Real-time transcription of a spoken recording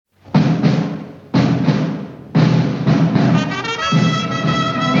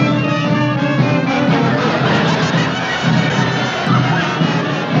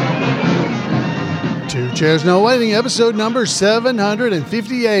Chairs No Waiting, episode number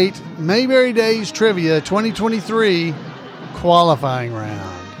 758, Mayberry Days Trivia 2023 qualifying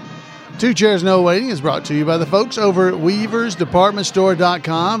round. Two Chairs No Waiting is brought to you by the folks over at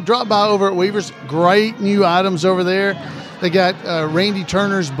WeaversDepartmentStore.com. Drop by over at Weavers. Great new items over there. They got Randy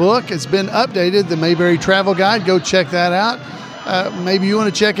Turner's book. It's been updated, the Mayberry Travel Guide. Go check that out. Maybe you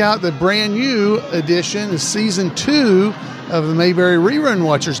want to check out the brand new edition, season 2 of the Mayberry Rerun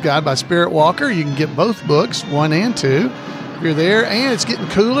Watcher's Guide by Spirit Walker. You can get both books, 1 and 2, if you're there. And it's getting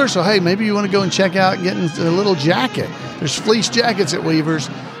cooler, so hey, maybe you want to go and check out getting a little jacket. There's fleece jackets at Weavers.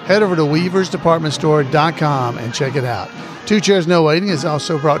 Head over to WeaversDepartmentStore.com and check it out. Two Chairs No Waiting is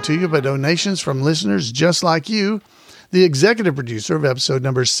also brought to you by donations from listeners just like you. The executive producer of episode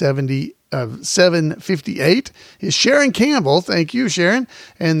number 758 is Sharon Campbell. Thank you, Sharon.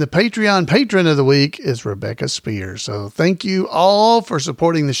 And the Patreon patron of the week is Rebecca Spears. So thank you all for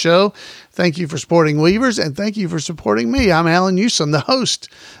supporting the show. Thank you for supporting Weavers, and thank you for supporting me. I'm Allan Newsome, the host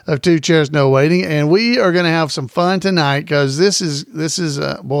of Two Chairs No Waiting, and we are going to have some fun tonight because this is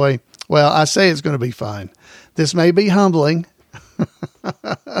boy, well, I say it's going to be fun. This may be humbling.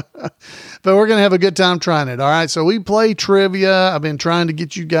 But we're going to have a good time trying it. All right. So we play trivia. I've been trying to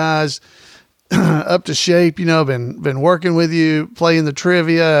get you guys up to shape. You know, I've been working with you, playing the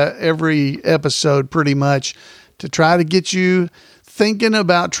trivia every episode pretty much to try to get you thinking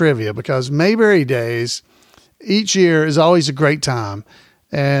about trivia, because Mayberry Days each year is always a great time.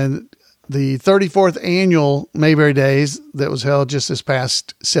 And the 34th annual Mayberry Days that was held just this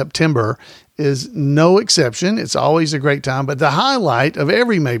past September is no exception. It's always a great time. But the highlight of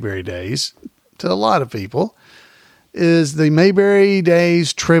every Mayberry Days, to a lot of people, is the Mayberry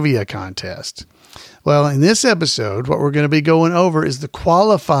Days Trivia Contest. Well, in this episode, what we're going to be going over is the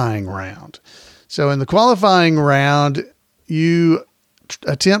qualifying round. So in the qualifying round, you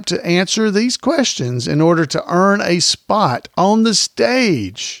attempt to answer these questions in order to earn a spot on the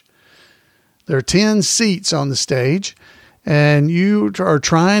stage. There are 10 seats on the stage, and you are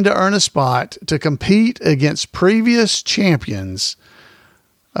trying to earn a spot to compete against previous champions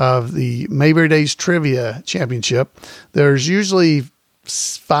of the Mayberry Days Trivia Championship. There's usually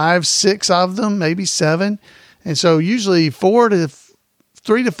 5, 6 of them, maybe 7. And so usually 3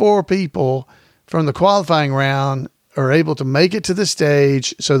 to 4 people from the qualifying round are able to make it to the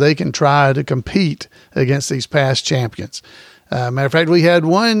stage so they can try to compete against these past champions. Matter of fact, we had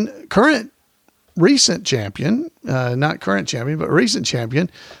one recent champion, not current champion, but recent champion.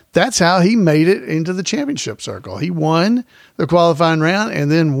 That's how he made it into the championship circle. He won the qualifying round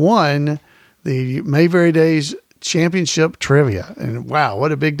and then won the Mayberry Days Championship Trivia. And wow,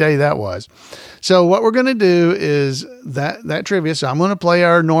 what a big day that was. So what we're going to do is that trivia. So I'm going to play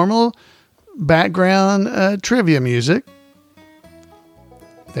our normal background trivia music.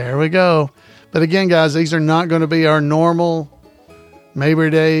 There we go. But again, guys, these are not going to be our normal Mayberry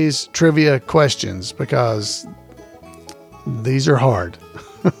Days trivia questions because these are hard.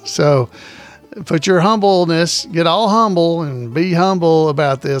 So put your humbleness, get all humble and be humble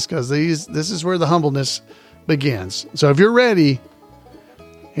about this, because this is where the humbleness begins. So if you're ready,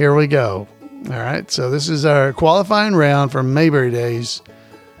 here we go. All right. So this is our qualifying round for Mayberry Days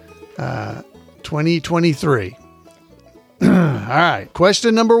 2023. All right.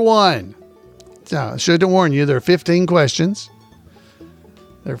 Question number 1. Now, I should have warned you, there are 15 questions.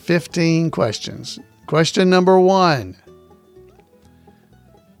 There are 15 questions. Question number 1.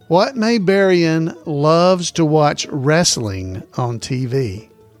 What Mayberian loves to watch wrestling on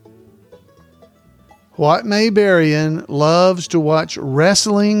TV? What Mayberian loves to watch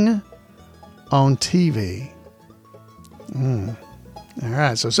wrestling on TV? All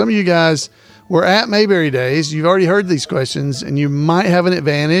right. So some of you guys were at Mayberry Days. You've already heard these questions and you might have an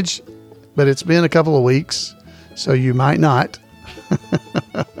advantage, but it's been a couple of weeks, so you might not.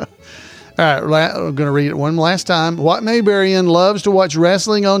 All right, I'm going to read it one last time. What Mayberian loves to watch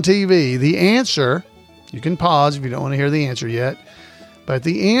wrestling on TV? The answer, you can pause if you don't want to hear the answer yet, but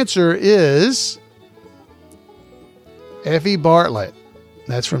the answer is Effie Bartlett.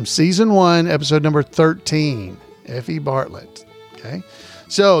 That's from season 1, episode number 13. Effie Bartlett. Okay.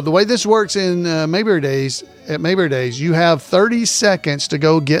 So the way this works in Mayberry Days, at Mayberry Days, you have 30 seconds to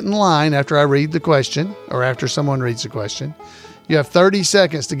go get in line after I read the question, or after someone reads the question. You have 30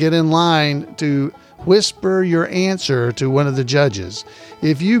 seconds to get in line to whisper your answer to one of the judges.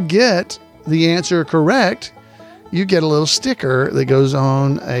 If you get the answer correct, you get a little sticker that goes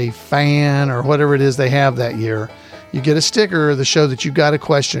on a fan or whatever it is they have that year. You get a sticker to show that you got a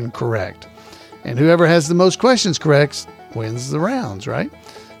question correct. And whoever has the most questions correct wins the rounds, right?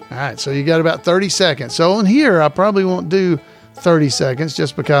 All right, so you got about 30 seconds. So on here, I probably won't do 30 seconds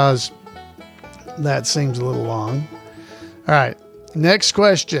just because That seems a little long. All right. Next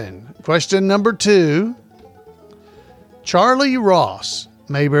question. Question number 2. Charlie Ross,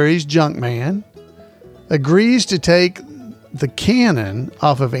 Mayberry's junk man, agrees to take the cannon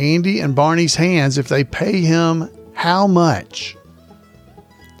off of Andy and Barney's hands if they pay him how much?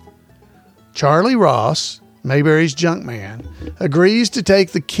 Charlie Ross, Mayberry's junk man, agrees to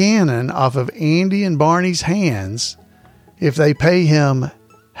take the cannon off of Andy and Barney's hands if they pay him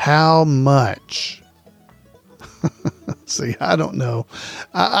how much? See, I don't know.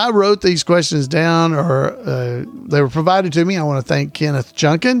 I wrote these questions down, or they were provided to me. I want to thank Kenneth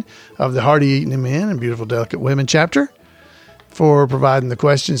Junkin of the Hearty Eating Men and Beautiful Delicate Women chapter for providing the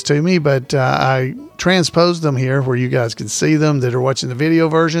questions to me, but I transposed them here where you guys can see them that are watching the video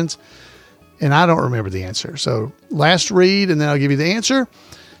versions, and I don't remember the answer. So last read, and then I'll give you the answer.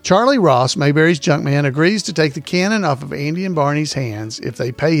 Charlie Ross, Mayberry's junk man, agrees to take the cannon off of Andy and Barney's hands if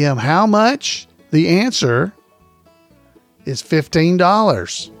they pay him how much? The answer is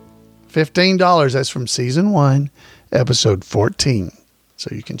 $15. $15. That's from season 1, episode 14.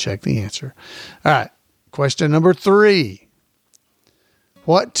 So you can check the answer. All right. Question number 3.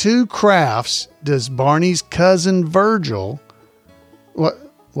 What 2 crafts does Barney's cousin Virgil,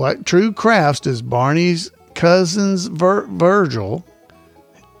 what true crafts does Barney's cousin's Virgil,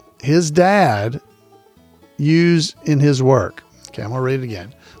 his dad, use in his work? Okay, I'm going to read it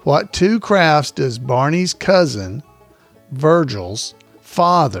again. What 2 crafts does Barney's cousin Virgil's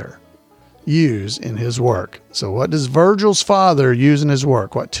father use in his work? So what does Virgil's father use in his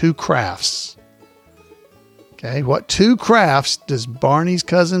work? What 2 crafts? Okay, what 2 crafts does Barney's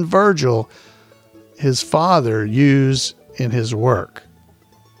cousin Virgil, his father, use in his work?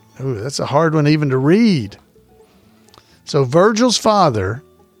 Ooh, that's a hard one even to read. So Virgil's father,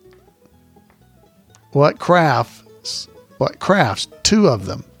 what crafts, 2 of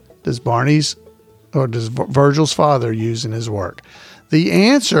them, does Virgil's father use in his work? The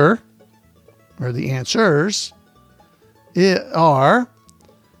answer, or the answers, are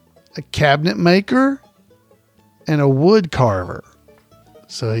a cabinet maker and a wood carver.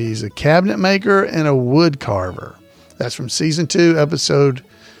 So he's a cabinet maker and a wood carver. That's from season 2, episode,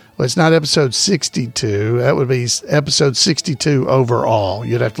 well, it's not episode 62. That would be episode 62 overall.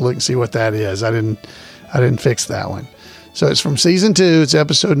 You'd have to look and see what that is. I didn't fix that one. So it's from season 2. It's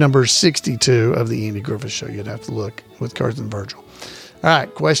episode number 62 of the Andy Griffith Show. You'd have to look with Cousin Virgil. All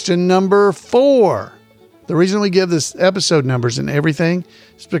right. Question number 4. The reason we give this episode numbers and everything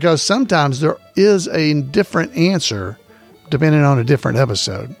is because sometimes there is a different answer depending on a different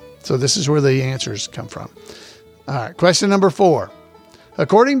episode. So this is where the answers come from. All right. Question number 4.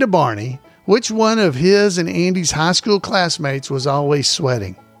 According to Barney, which one of his and Andy's high school classmates was always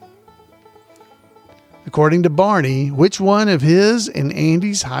sweating? According to Barney, which one of his and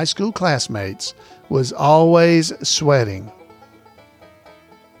Andy's high school classmates was always sweating?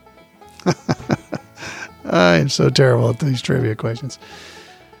 I am so terrible at these trivia questions.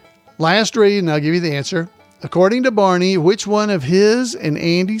 Last read, and I'll give you the answer. According to Barney, which one of his and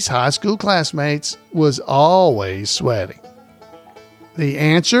Andy's high school classmates was always sweating? The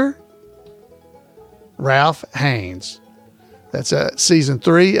answer, Ralph Haynes. That's season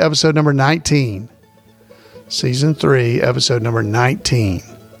 3, episode number 19. Season 3, episode number 19.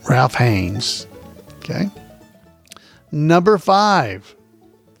 Ralph Haynes. Okay. Number 5.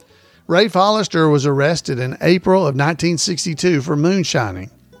 Rafe Hollister was arrested in April of 1962 for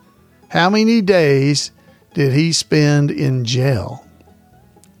moonshining. How many days did he spend in jail?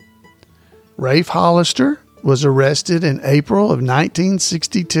 Rafe Hollister was arrested in April of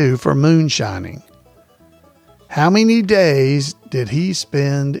 1962 for moonshining. How many days did he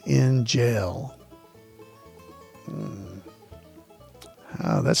spend in jail?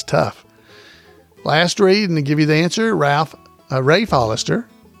 Oh, that's tough. Last read, and to give you the answer, Rafe Hollister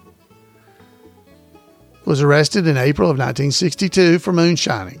was arrested in April of 1962 for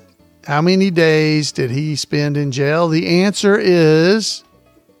moonshining. How many days did he spend in jail? The answer is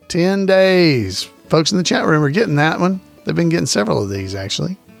 10 days. Folks in the chat room are getting that one. They've been getting several of these,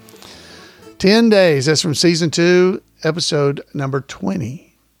 actually. 10 days. That's from season 2, episode number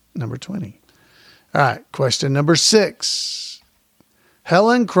 20. Number 20. All right. Question number 6.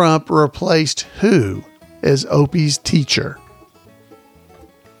 Helen Crump replaced who as Opie's teacher?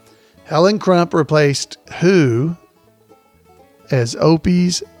 Helen Crump replaced who as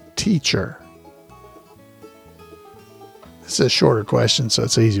Opie's teacher? This is a shorter question, so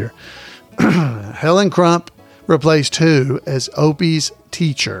it's easier. Helen Crump replaced who as Opie's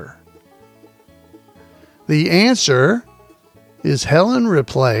teacher? The answer is Helen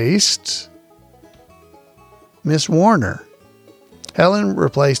replaced Miss Warner. Helen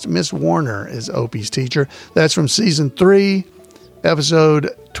replaced Miss Warner as Opie's teacher. That's from season 3, episode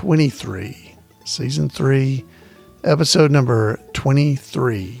 23. Season 3, episode number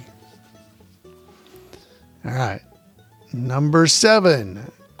 23. All right. Number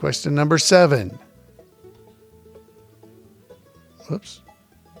 7. Question number 7. Whoops.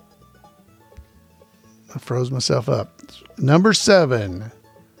 I froze myself up. Number 7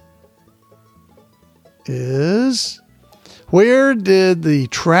 is, where did the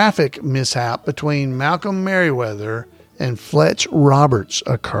traffic mishap between Malcolm Merriweather and Fletch Roberts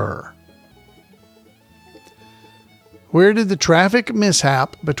occur? Where did the traffic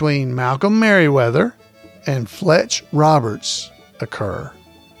mishap between Malcolm Merriweather and Fletch Roberts occur?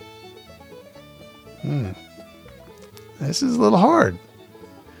 This is a little hard.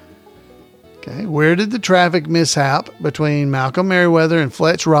 Okay, where did the traffic mishap between Malcolm Merriweather and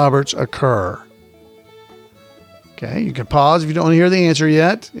Fletch Roberts occur? Okay, you can pause if you don't want to hear the answer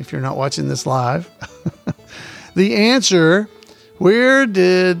yet, if you're not watching this live. The answer, where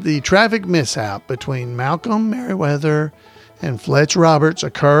did the traffic mishap between Malcolm Merriweather and Fletch Roberts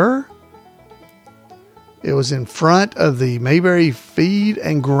occur? It was in front of the Mayberry Feed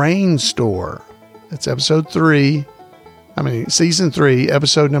and Grain Store. That's season 3,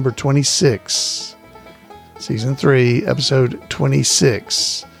 episode number 26. Season 3, episode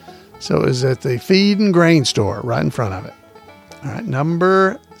 26. So it was at the Feed and Grain Store, right in front of it. All right,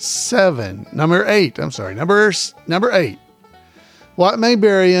 number 8. Number 8. What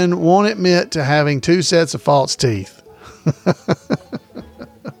Mayberian won't admit to having 2 sets of false teeth?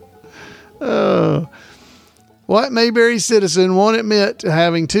 Oh. What Mayberry citizen won't admit to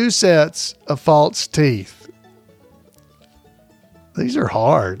having 2 sets of false teeth? These are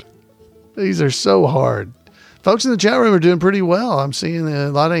hard. These are so hard. Folks in the chat room are doing pretty well. I'm seeing a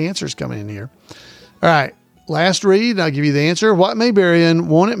lot of answers coming in here. All right. Last read. I'll give you the answer. What Mayberian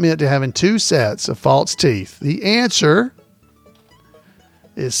won't admit to having 2 sets of false teeth? The answer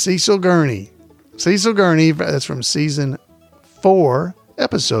is Cecil Gurney. Cecil Gurney, that's from season 4,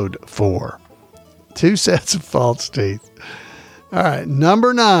 episode 4. 2 sets of false teeth. All right.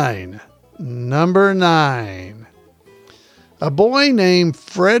 Number 9. A boy named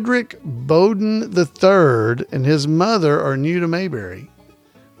Frederick Bowden III and his mother are new to Mayberry.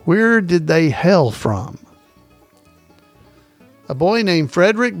 Where did they hail from? A boy named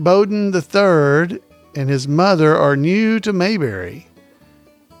Frederick Bowden III and his mother are new to Mayberry.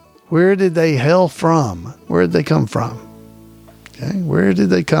 Where did they hail from? Where did they come from? Okay, where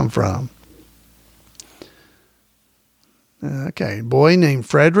did they come from? Okay, boy named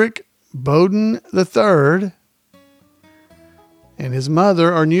Frederick Bowden III and his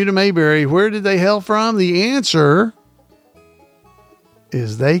mother are new to Mayberry. Where did they hail from? The answer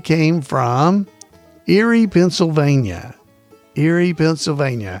is they came from Airy, Pennsylvania. Airy,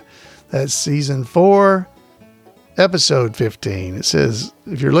 Pennsylvania. That's season 4, episode 15. It says,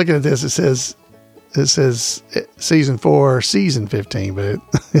 if you're looking at this, it says season 4, season 15, but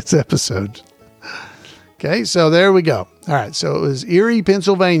it's episode. Okay, so there we go. All right, so it was Airy,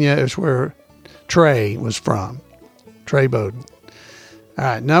 Pennsylvania is where Trey was from. Trey Bowden. All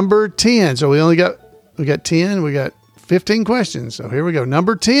right, number 10. So we got 10. We got 15 questions. So here we go.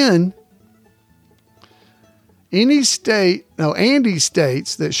 Number 10. Andy states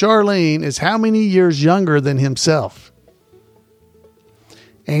that Charlene is how many years younger than himself?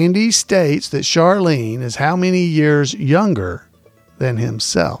 Andy states that Charlene is how many years younger than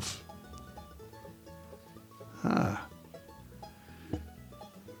himself?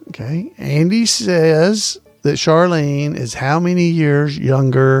 Okay. Andy says that Charlene is how many years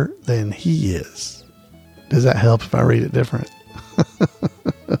younger than he is? Does that help if I read it different?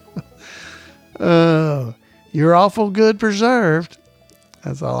 Oh, you're awful good preserved.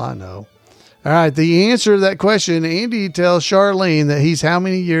 That's all I know. All right. The answer to that question, Andy tells Charlene that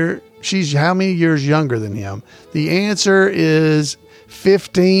she's how many years younger than him. The answer is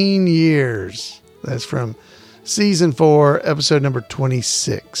 15 years. That's from season 4, episode number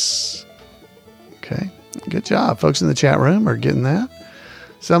 26. Okay. Good job. Folks in the chat room are getting that.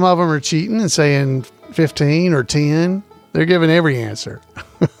 Some of them are cheating and saying 15 or 10. They're giving every answer.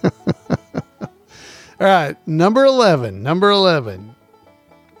 All right. Number 11.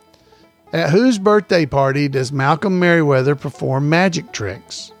 At whose birthday party does Malcolm Merriweather perform magic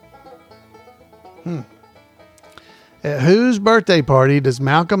tricks? At whose birthday party does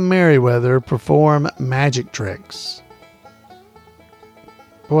Malcolm Merriweather perform magic tricks?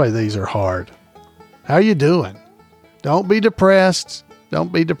 Boy, these are hard. How you doing? Don't be depressed.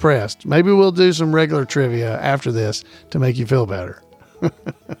 Don't be depressed. Maybe we'll do some regular trivia after this to make you feel better.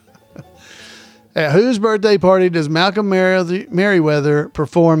 At whose birthday party does Malcolm Merriweather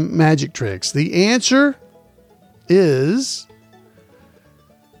perform magic tricks? The answer is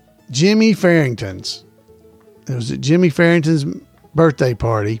Jimmy Farrington's. It was at Jimmy Farrington's birthday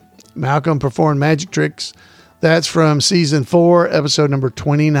party. Malcolm performed magic tricks. That's from season 4, episode number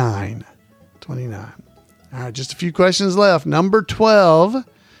 29. 29. All right, just a few questions left. Number 12.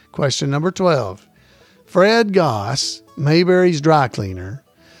 Question number 12. Fred Goss, Mayberry's dry cleaner,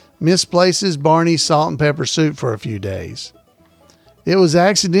 misplaces Barney's salt and pepper soup for a few days. It was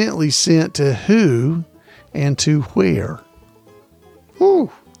accidentally sent to who and to where?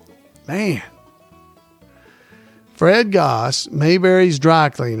 Whew, man. Fred Goss, Mayberry's dry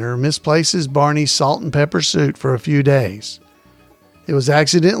cleaner, misplaces Barney's salt and pepper soup for a few days. It was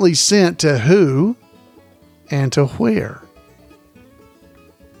accidentally sent to who and to where?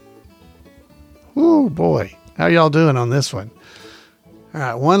 Oh boy, how y'all doing on this one? All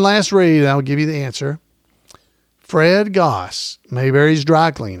right, one last read and I'll give you the answer. Fred Goss, Mayberry's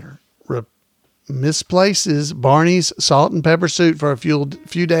dry cleaner, misplaces Barney's salt and pepper soup for a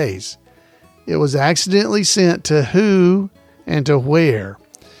few days. It was accidentally sent to who and to where?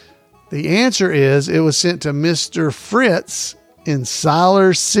 The answer is it was sent to Mr. Fritz in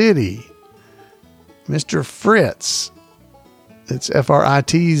Siler City. Mr. Fritz. It's Fritz,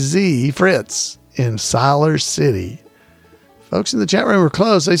 Fritz, in Siler City. Folks in the chat room were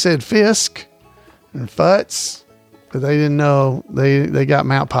close. They said Fisk and Futz, but they didn't know they got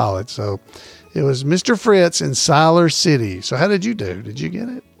Mount Pilot. So it was Mr. Fritz in Siler City. So how did you do? Did you get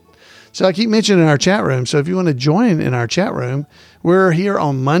it? So I keep mentioning our chat room. So if you want to join in our chat room, we're here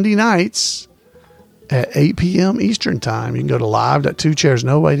on Monday nights at 8 p.m. Eastern time. You can go to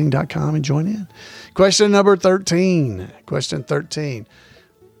live.twochairsnowaiting.com and join in. Question number 13. Question 13.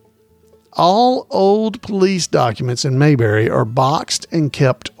 All old police documents in Mayberry are boxed and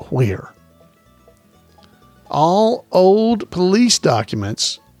kept where? All old police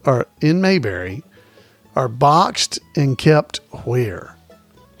documents are in Mayberry are boxed and kept where?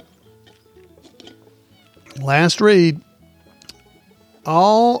 Last read.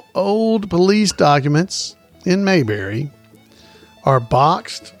 All old police documents in Mayberry are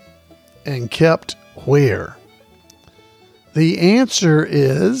boxed and kept where? The answer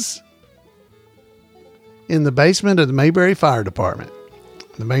is in the basement of the Mayberry Fire Department,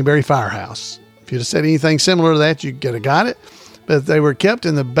 the Mayberry Firehouse. If you'd have said anything similar to that, you could have got it. But they were kept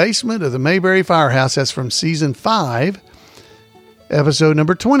in the basement of the Mayberry Firehouse. That's from season 5, episode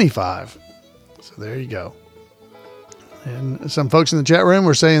number 25. So there you go. And some folks in the chat room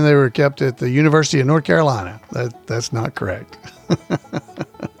were saying they were kept at the University of North Carolina. That's not correct.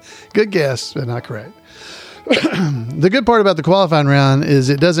 Good guess, but not correct. The good part about the qualifying round is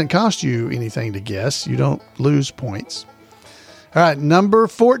it doesn't cost you anything to guess. You don't lose points. All right, number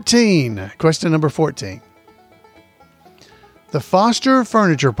 14. Question number 14. The Foster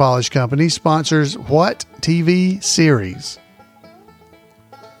Furniture Polish Company sponsors what TV series?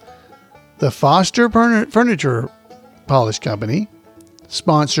 The Foster Furniture Polish Company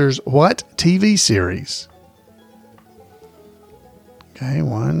sponsors what TV series? Okay,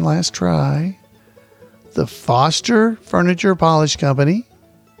 one last try. The Foster Furniture Polish Company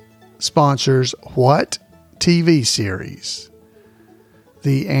sponsors what TV series?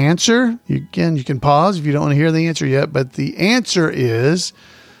 The answer, you can pause if you don't want to hear the answer yet, but the answer is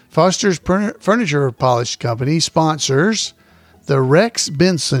Foster's Furniture Polish Company sponsors The Rex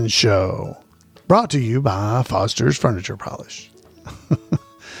Benson Show, brought to you by Foster's Furniture Polish.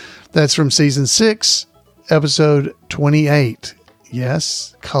 That's from season 6, episode 28.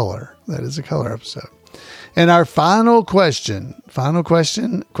 Yes, color. That is a color episode. And our final question,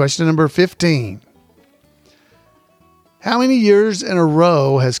 question number 15. How many years in a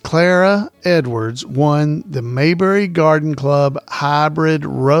row has Clara Edwards won the Mayberry Garden Club Hybrid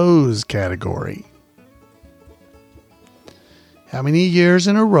Rose category? How many years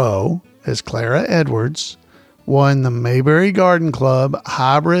in a row has Clara Edwards won the Mayberry Garden Club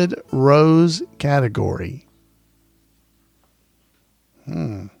Hybrid Rose category?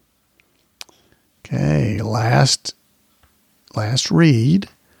 Okay, last read.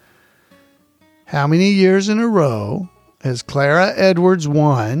 How many years in a row has Clara Edwards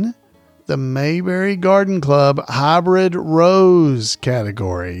won the Mayberry Garden Club Hybrid Rose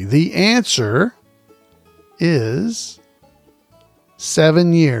category? The answer is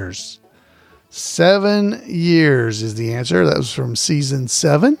 7 years. 7 years is the answer. That was from season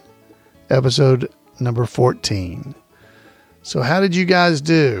 7, episode number 14. So how did you guys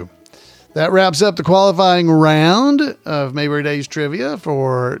do? That wraps up the qualifying round of Mayberry Days trivia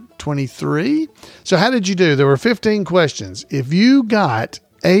for 23. So how did you do? There were 15 questions. If you got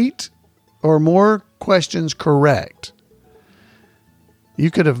 8 or more questions correct, you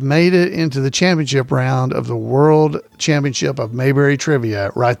could have made it into the championship round of the World Championship of Mayberry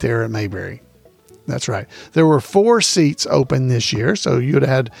Trivia right there at Mayberry. That's right. There were 4 seats open this year, so you would have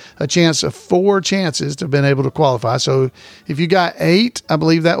had a chance of 4 chances to have been able to qualify. So if you got 8, I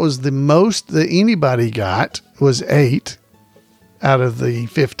believe that was the most that anybody got, was 8 out of the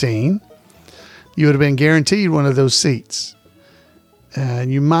 15. You would have been guaranteed one of those seats.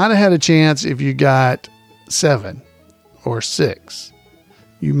 And you might have had a chance if you got 7 or 6.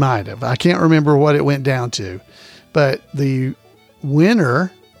 You might have. I can't remember what it went down to. But the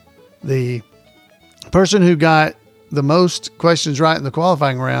winner, the person who got the most questions right in the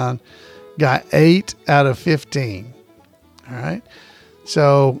qualifying round, got 8 out of 15. All right.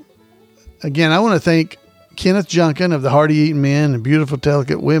 So, again, I want to thank Kenneth Junkin of the Hearty Eating Men and Beautiful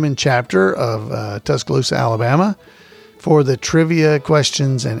Delicate Women chapter of Tuscaloosa, Alabama, for the trivia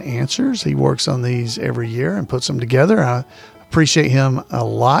questions and answers. He works on these every year and puts them together. I appreciate him a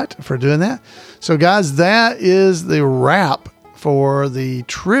lot for doing that. So, guys, that is the wrap for the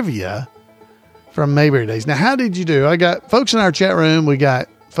trivia from Mayberry Days. Now, how did you do? I got folks in our chat room. We got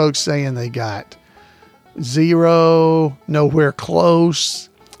folks saying they got 0, nowhere close.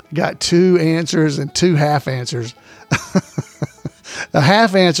 Got 2 answers and 2 half answers. A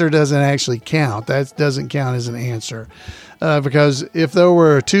half answer doesn't actually count. That doesn't count as an answer. Because if there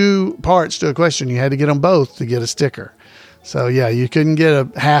were 2 parts to a question, you had to get them both to get a sticker. So, yeah, you couldn't get a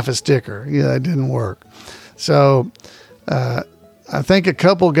half a sticker. Yeah, that didn't work. So, I think a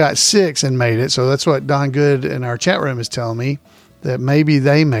couple got 6 and made it. So that's what Don Good in our chat room is telling me, that maybe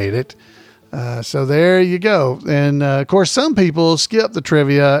they made it. So there you go. And of course, some people skipped the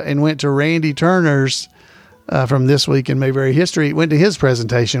trivia and went to Randy Turner's from This Week in Mayberry History. Went to his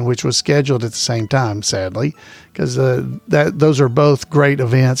presentation, which was scheduled at the same time, sadly, because those are both great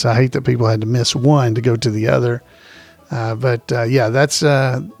events. I hate that people had to miss one to go to the other. But that's...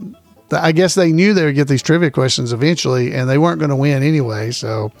 I guess they knew they would get these trivia questions eventually, and they weren't going to win anyway,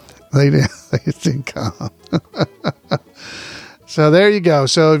 so they didn't come. So there you go.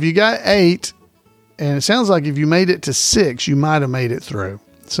 So if you got 8, and it sounds like if you made it to 6, you might have made it through.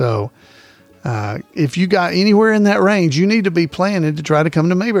 So if you got anywhere in that range, you need to be planning to try to come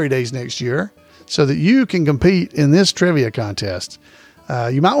to Mayberry Days next year so that you can compete in this trivia contest.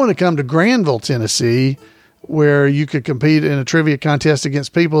 You might want to come to Granville, Tennessee, where you could compete in a trivia contest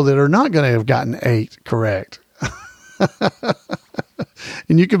against people that are not going to have gotten 8 correct.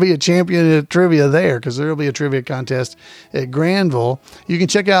 And you could be a champion at trivia there, because there will be a trivia contest at Granville. You can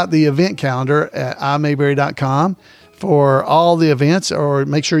check out the event calendar at imayberry.com for all the events, or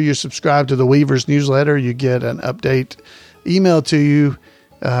make sure you subscribe to the Weavers newsletter. You get an update emailed to you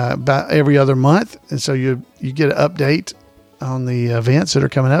about every other month. And so you get an update on the events that are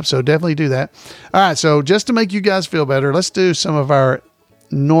coming up. So definitely do that. All right. So just to make you guys feel better, let's do some of our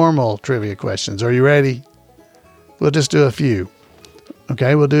normal trivia questions. Are you ready? We'll just do a few.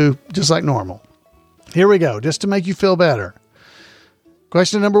 Okay. We'll do just like normal. Here we go. Just to make you feel better.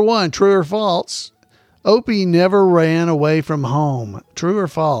 Question number 1, true or false? Opie never ran away from home. True or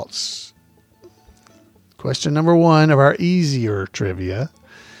false? Question number 1 of our easier trivia.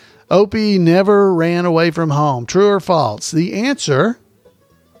 Opie never ran away from home. True or false? The answer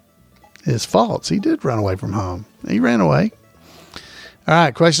is false. He did run away from home. He ran away. All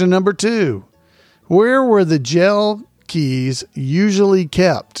right. Question number 2. Where were the gel keys usually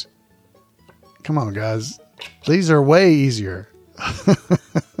kept? Come on, guys. These are way easier.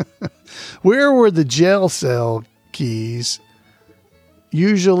 Where were the jail cell keys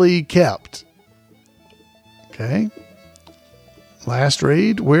usually kept? Okay. Last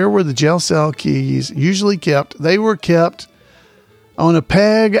read. Where were the jail cell keys usually kept? They were kept on a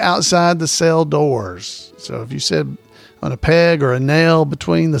peg outside the cell doors. So if you said on a peg or a nail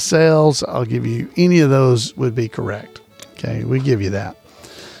between the cells, I'll give you any of those would be correct. Okay, we give you that.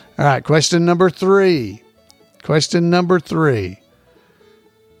 All right, question number 3. Question number 3.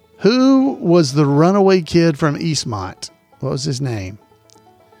 Who was the runaway kid from Eastmont? What was his name?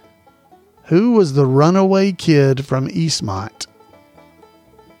 Who was the runaway kid from Eastmont?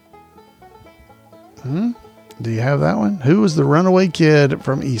 Do you have that one? Who was the runaway kid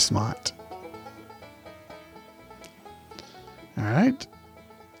from Eastmont? All right.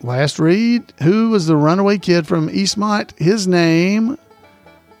 Last read. Who was the runaway kid from Eastmont? His name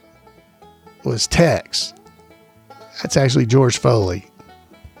was Tex. That's actually George Foley.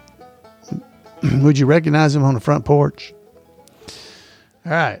 Would you recognize him on the front porch?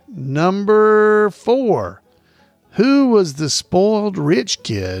 All right. Number 4. Who was the spoiled rich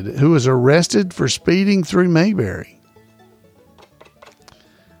kid who was arrested for speeding through Mayberry?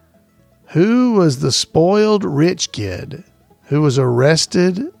 Who was the spoiled rich kid who was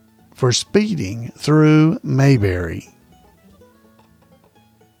arrested for speeding through Mayberry?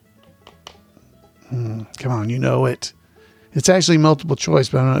 Come on, you know it. It's actually multiple choice,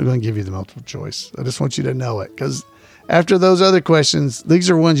 but I'm not going to give you the multiple choice. I just want you to know it, because after those other questions, these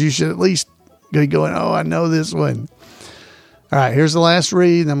are ones you should at least be going, oh, I know this one. All right, here's the last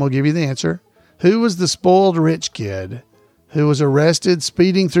read, and then we'll give you the answer. Who was the spoiled rich kid who was arrested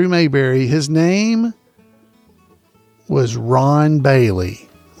speeding through Mayberry? His name was Ron Bailey.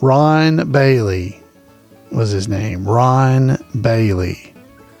 Ron Bailey was his name. Ron Bailey.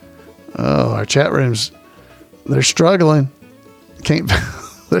 Oh, our chat rooms, they're struggling.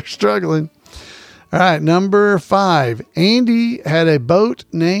 They're struggling. All right, number 5. Andy had a boat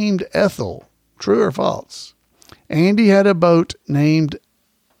named Ethel. True or false? Andy had a boat named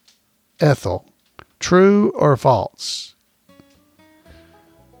Ethel. True or false?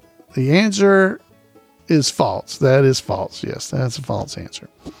 The answer is false. That is false. Yes, that's a false answer.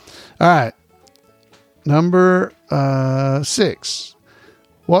 All right. Number 6.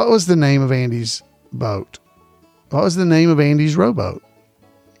 What was the name of Andy's boat? What was the name of Andy's rowboat?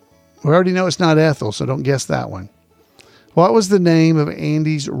 We already know it's not Ethel, so don't guess that one. What was the name of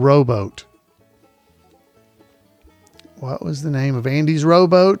Andy's rowboat? What was the name of Andy's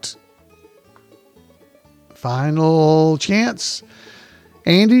rowboat? Final chance.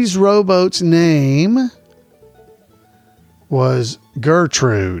 Andy's rowboat's name was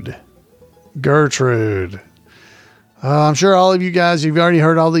Gertrude. Gertrude. I'm sure all of you guys, you've already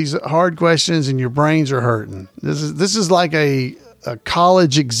heard all these hard questions and your brains are hurting. This is like a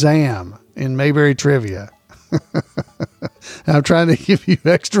college exam in Mayberry trivia. I'm trying to give you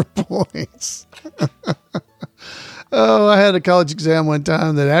extra points. Oh, I had a college exam one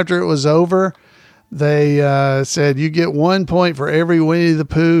time that after it was over, they said you get 1 point for every Winnie the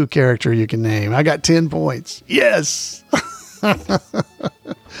Pooh character you can name. I got 10 points. Yes.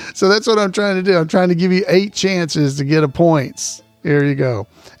 So that's what I'm trying to do. I'm trying to give you 8 chances to get a points. Here you go.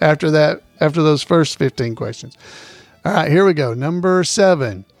 After those first 15 questions. All right, here we go. Number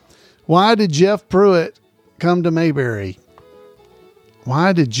 7. Why did Jeff Pruitt come to Mayberry?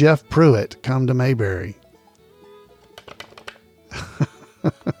 Why did Jeff Pruitt come to Mayberry?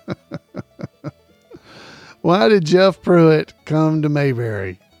 Why did Jeff Pruitt come to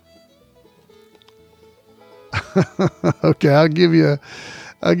Mayberry? Okay, I'll give you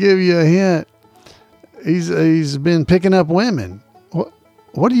a hint. He's been picking up women.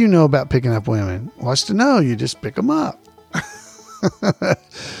 What do you know about picking up women? What's to know? You just pick them up.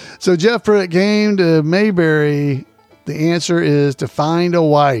 So Jeff Pruitt came to Mayberry. The answer is to find a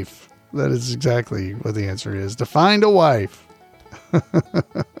wife. That is exactly what the answer is. To find a wife.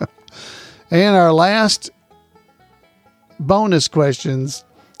 And our last bonus questions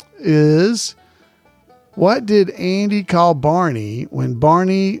is, what did Andy call Barney when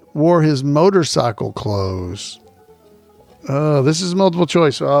Barney wore his motorcycle clothes? Oh, this is multiple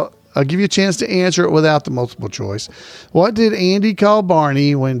choice. So I'll give you a chance to answer it without the multiple choice. What did Andy call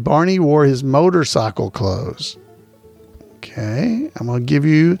Barney when Barney wore his motorcycle clothes? Okay, I'm going to give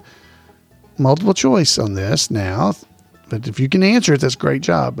you multiple choice on this now. But if you can answer it, that's a great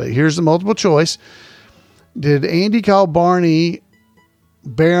job. But here's the multiple choice. Did Andy call Barney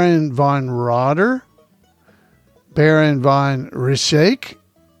Baron von Roder, Baron von Rischake,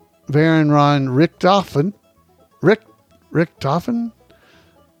 Baron von Richthofen,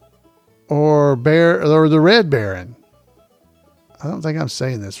 or the Red Baron? I don't think I'm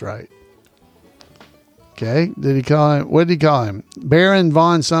saying this right. Okay. What did he call him? Baron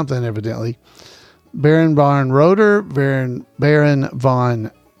von something, evidently. Baron von Roder, Baron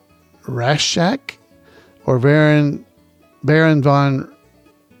von Raschak, or Baron von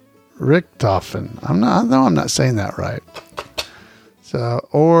Richthofen. I'm not saying that right. So,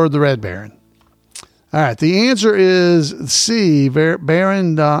 or the Red Baron. All right. The answer is C,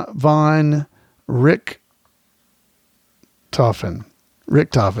 Baron von Richthofen.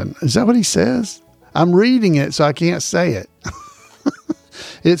 Richthofen. Is that what he says? I'm reading it, so I can't say it.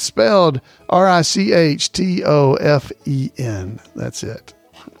 It's spelled Richthofen. That's it.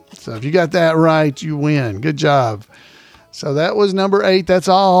 So if you got that right, you win. Good job. So that was number 8. That's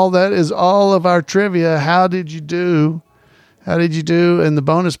all. That is all of our trivia. How did you do? How did you do in the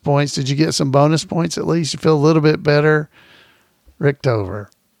bonus points? Did you get some bonus points at least? You feel a little bit better? Richthofen.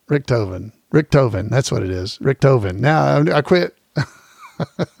 That's what it is. Richthofen. Now I quit.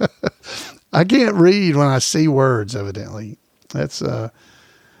 I can't read when I see words, evidently. That's,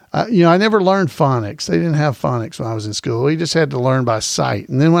 I never learned phonics. They didn't have phonics when I was in school. We just had to learn by sight.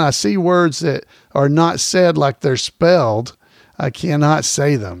 And then when I see words that are not said like they're spelled, I cannot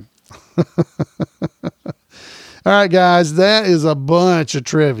say them. All right, guys, that is a bunch of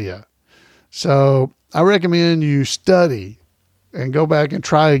trivia. So I recommend you study and go back and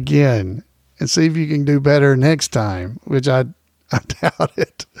try again and see if you can do better next time, which I doubt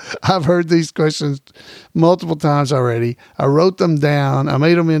it. I've heard these questions multiple times already. I wrote them down. I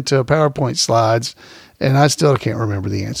made them into PowerPoint slides, and I still can't remember the answer.